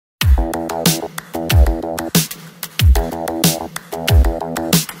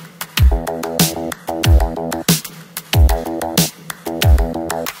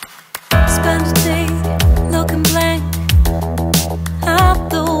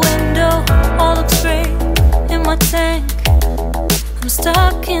my tank. I'm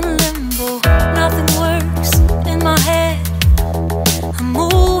stuck in limbo, nothing works in my head. I'm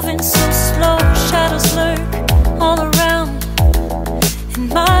moving so slow, shadows lurk all around. In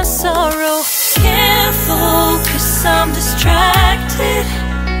my sorrow, can't focus, I'm distracted,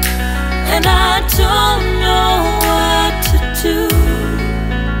 and I don't know what to do.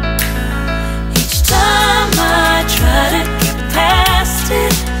 Each time I try to get past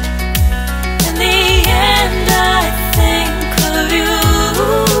it, in the end I think of you.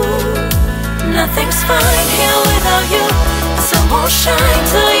 Nothing's fine here without you. The sun won't shine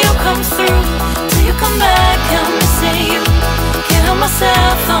till you come through. Till you come back, I'm missing you. Can't help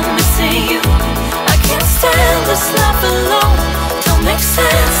myself, I'm missing you. I can't stand this life alone. Don't make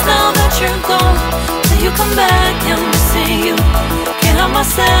sense now that you're gone. Till you come back, I'm missing you. Can't help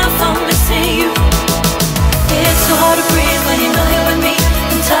myself, I'm missing you. It's so hard to breathe when you're not here with me.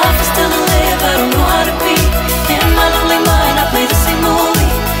 And tough is still to live, I don't know how to be. In my lonely mind, I play the same movie.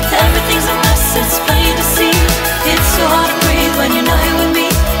 Everything's a mess, it's plain to see. It's so hard to breathe when you're not here with me.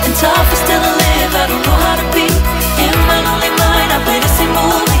 And tough is still to live, I don't know how to be. In my lonely mind, I play the same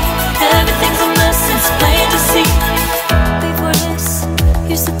movie. Everything's a mess, it's plain to see. Before this,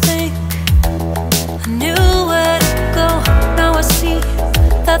 used to think I knew where to go. Now I see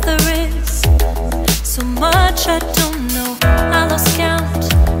that there is so much I don't know. I lost count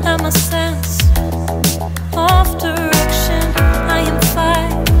and my sense of direction. I am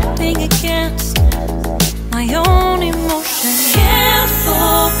fighting against my own emotion. Can't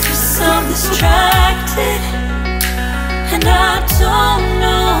focus, I'm distracted, and I don't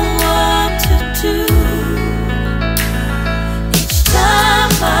know what to do. Each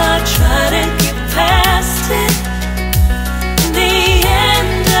time I try to get past it, in the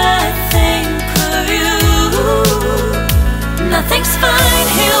end I think of you. Nothing's fine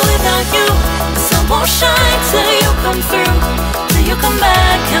here without you. The sun won't shine till you come through. Till you come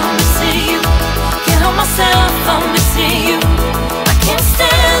back, I'm missing you. Can't help myself, I'm missing you. I can't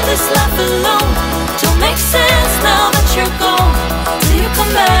stand this life alone. Don't make sense now that you're gone. Till you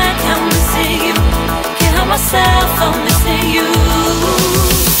come back, I'm missing you. Can't help myself, I'm missing you.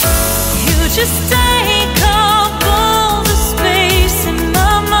 You just take up all the space in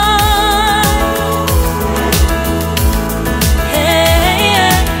my mind. Hey,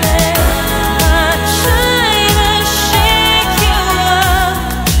 I try to shake you up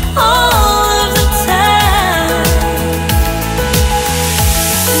all of the time.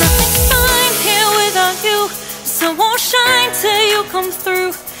 Nothing's fine here without you. The sun won't shine till you come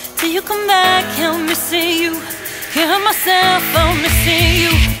through. Till you come back, I'm missing you. Can't help myself, I'm missing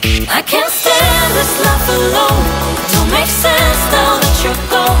you. I can't stand this life alone. Don't make sense now that you're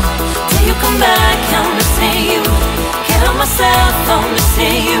gone. Till you come back, I'm missing you. Can't help myself, I'm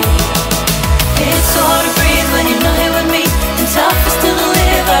missing you. It's so hard to breathe when you're not here with me. And tough is still to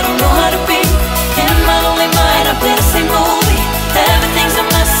live, I don't know how to be. In my lonely mind, I play the same movie. Everything's a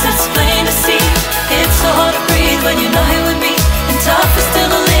mess, it's plain to see. It's so hard to breathe when you're not here with me. And tough is still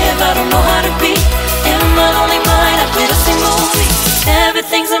to live, I don't know how to be. In my lonely mind, I play the same movie.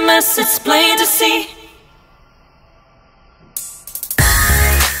 Everything's a mess, it's plain to see.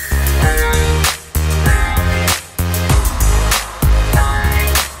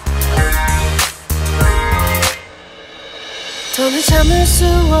 더는 참을 수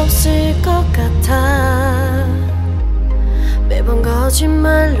없을 것 같아. 매번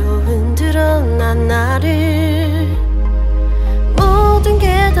거짓말로 흔들어 난 나를. 모든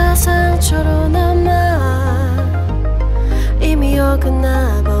게 다 상처로 남아. 이미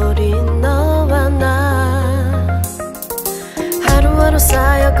어긋나버린 너와 나. 하루하루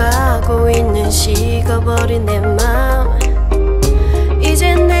쌓여가고 있는 식어버린 내 맘.